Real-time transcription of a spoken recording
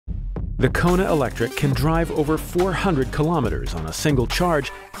The Kona Electric can drive over 400 kilometers on a single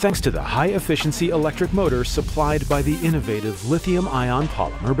charge thanks to the high-efficiency electric motor supplied by the innovative lithium-ion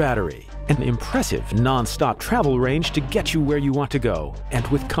polymer battery. An impressive non-stop travel range to get you where you want to go, and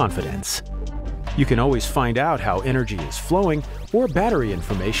with confidence. You can always find out how energy is flowing or battery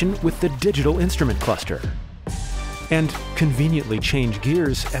information with the digital instrument cluster. And conveniently change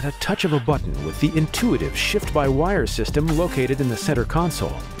gears at a touch of a button with the intuitive shift-by-wire system located in the center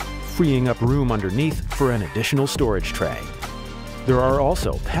console, freeing up room underneath for an additional storage tray. There are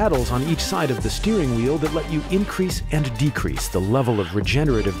also paddles on each side of the steering wheel that let you increase and decrease the level of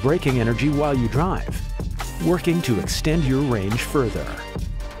regenerative braking energy while you drive, working to extend your range further.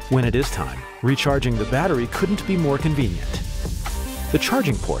 When it is time, recharging the battery couldn't be more convenient. The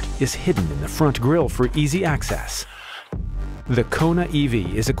charging port is hidden in the front grille for easy access. The Kona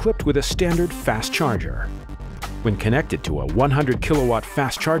EV is equipped with a standard fast charger. When connected to a 100 kilowatt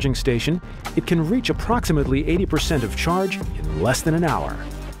fast charging station, it can reach approximately 80% of charge in less than an hour.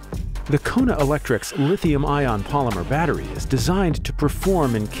 The Kona Electric's lithium-ion polymer battery is designed to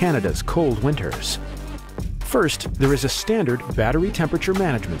perform in Canada's cold winters. First, there is a standard battery temperature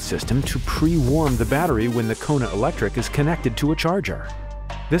management system to pre-warm the battery when the Kona Electric is connected to a charger.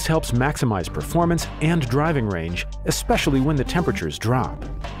 This helps maximize performance and driving range, especially when the temperatures drop.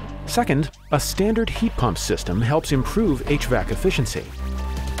 Second, a standard heat pump system helps improve HVAC efficiency.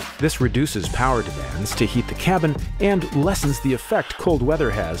 This reduces power demands to heat the cabin and lessens the effect cold weather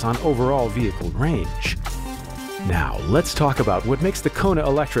has on overall vehicle range. Now, let's talk about what makes the Kona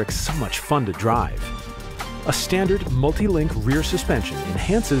Electric so much fun to drive. A standard multi-link rear suspension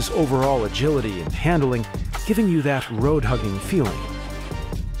enhances overall agility and handling, giving you that road-hugging feeling.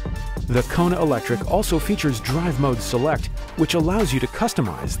 The Kona Electric also features Drive Mode Select, which allows you to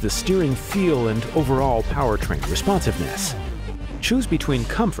customize the steering feel and overall powertrain responsiveness. Choose between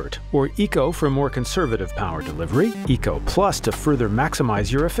Comfort or Eco for more conservative power delivery, Eco Plus to further maximize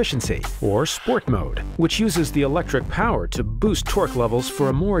your efficiency, or Sport Mode, which uses the electric power to boost torque levels for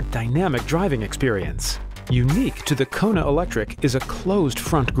a more dynamic driving experience. Unique to the Kona Electric is a closed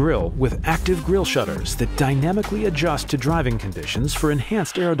front grille with active grille shutters that dynamically adjust to driving conditions for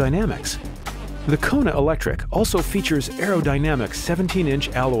enhanced aerodynamics. The Kona Electric also features aerodynamic 17-inch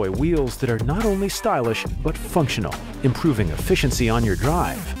alloy wheels that are not only stylish but functional, improving efficiency on your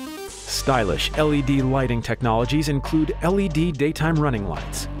drive. Stylish LED lighting technologies include LED daytime running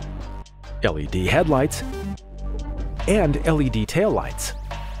lights, LED headlights, and LED taillights.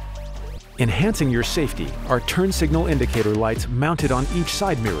 Enhancing your safety are turn signal indicator lights mounted on each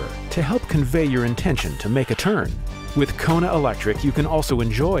side mirror to help convey your intention to make a turn. With Kona Electric, you can also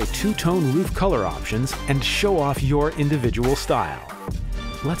enjoy two-tone roof color options and show off your individual style.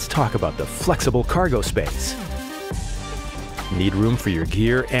 Let's talk about the flexible cargo space. Need room for your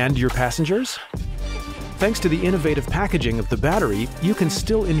gear and your passengers? Thanks to the innovative packaging of the battery, you can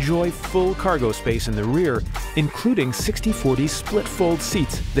still enjoy full cargo space in the rear, including 60/40 split-fold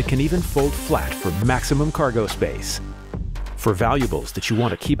seats that can even fold flat for maximum cargo space. For valuables that you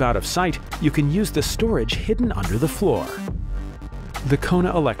want to keep out of sight, you can use the storage hidden under the floor. The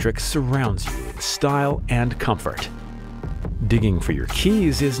Kona Electric surrounds you in style and comfort. Digging for your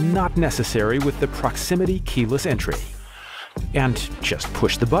keys is not necessary with the proximity keyless entry. And just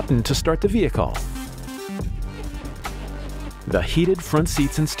push the button to start the vehicle. The heated front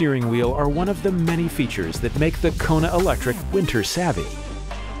seats and steering wheel are one of the many features that make the Kona Electric winter savvy.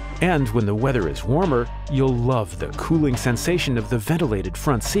 And when the weather is warmer, you'll love the cooling sensation of the ventilated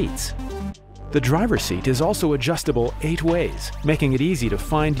front seats. The driver's seat is also adjustable 8 ways, making it easy to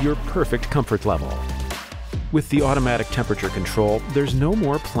find your perfect comfort level. With the automatic temperature control, there's no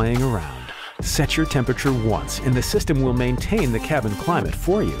more playing around. Set your temperature once and the system will maintain the cabin climate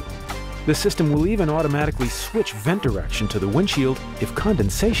for you. The system will even automatically switch vent direction to the windshield if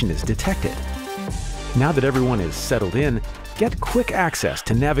condensation is detected. Now that everyone is settled in, get quick access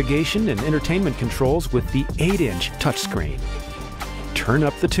to navigation and entertainment controls with the 8-inch touchscreen. Turn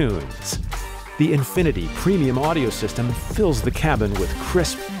up the tunes. The Infinity Premium Audio System fills the cabin with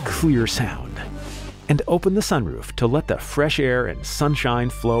crisp, clear sound. And open the sunroof to let the fresh air and sunshine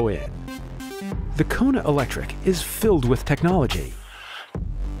flow in. The Kona Electric is filled with technology.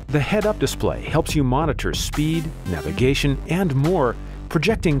 The head-up display helps you monitor speed, navigation, and more,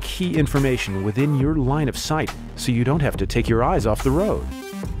 projecting key information within your line of sight so you don't have to take your eyes off the road.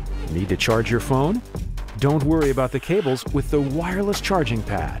 Need to charge your phone? Don't worry about the cables with the wireless charging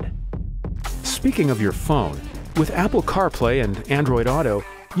pad. Speaking of your phone, with Apple CarPlay and Android Auto,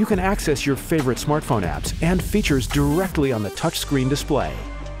 you can access your favorite smartphone apps and features directly on the touchscreen display.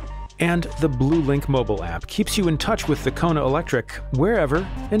 And the Blue Link mobile app keeps you in touch with the Kona Electric wherever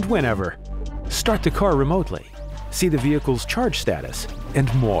and whenever. Start the car remotely, see the vehicle's charge status,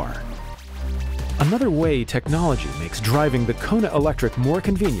 and more. Another way technology makes driving the Kona Electric more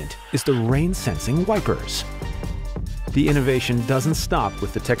convenient is the rain-sensing wipers. The innovation doesn't stop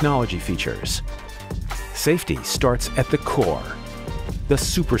with the technology features. Safety starts at the core. The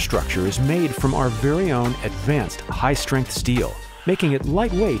superstructure is made from our very own advanced high-strength steel, making it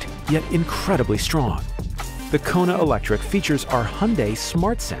lightweight yet incredibly strong. The Kona Electric features our Hyundai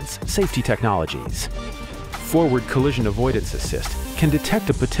SmartSense safety technologies. Forward Collision Avoidance Assist can detect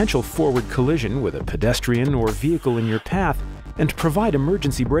a potential forward collision with a pedestrian or vehicle in your path and provide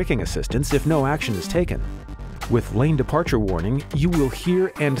emergency braking assistance if no action is taken. With lane departure warning, you will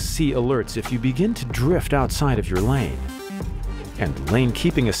hear and see alerts if you begin to drift outside of your lane. And Lane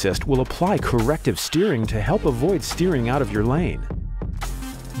Keeping Assist will apply corrective steering to help avoid steering out of your lane.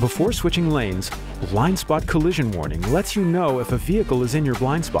 Before switching lanes, Blind Spot Collision Warning lets you know if a vehicle is in your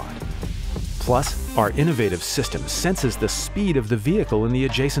blind spot. Plus, our innovative system senses the speed of the vehicle in the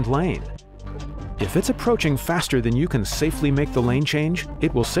adjacent lane. If it's approaching faster than you can safely make the lane change,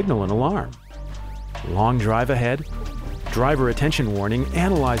 it will signal an alarm. Long drive ahead? Driver Attention Warning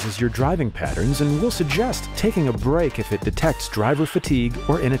analyzes your driving patterns and will suggest taking a break if it detects driver fatigue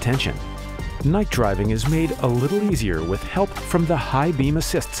or inattention. Night driving is made a little easier with help from the High Beam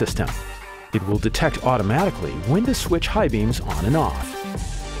Assist system. It will detect automatically when to switch high beams on and off.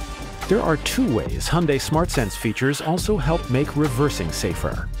 There are two ways Hyundai SmartSense features also help make reversing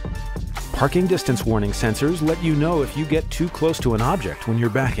safer. Parking distance warning sensors let you know if you get too close to an object when you're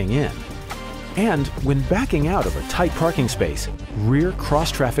backing in. And when backing out of a tight parking space, rear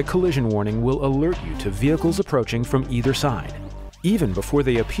cross-traffic collision warning will alert you to vehicles approaching from either side, even before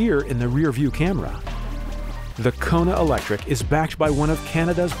they appear in the rear view camera. The Kona Electric is backed by one of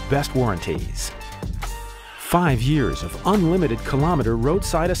Canada's best warranties. 5 years of unlimited kilometer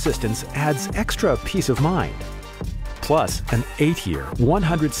roadside assistance adds extra peace of mind. Plus, an 8-year,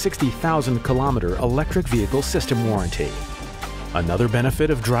 160,000 kilometer electric vehicle system warranty. Another benefit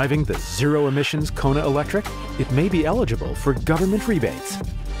of driving the zero-emissions Kona Electric? It may be eligible for government rebates.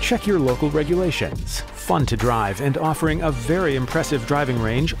 Check your local regulations. Fun to drive and offering a very impressive driving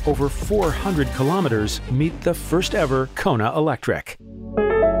range over 400 kilometers, meet the first ever Kona Electric.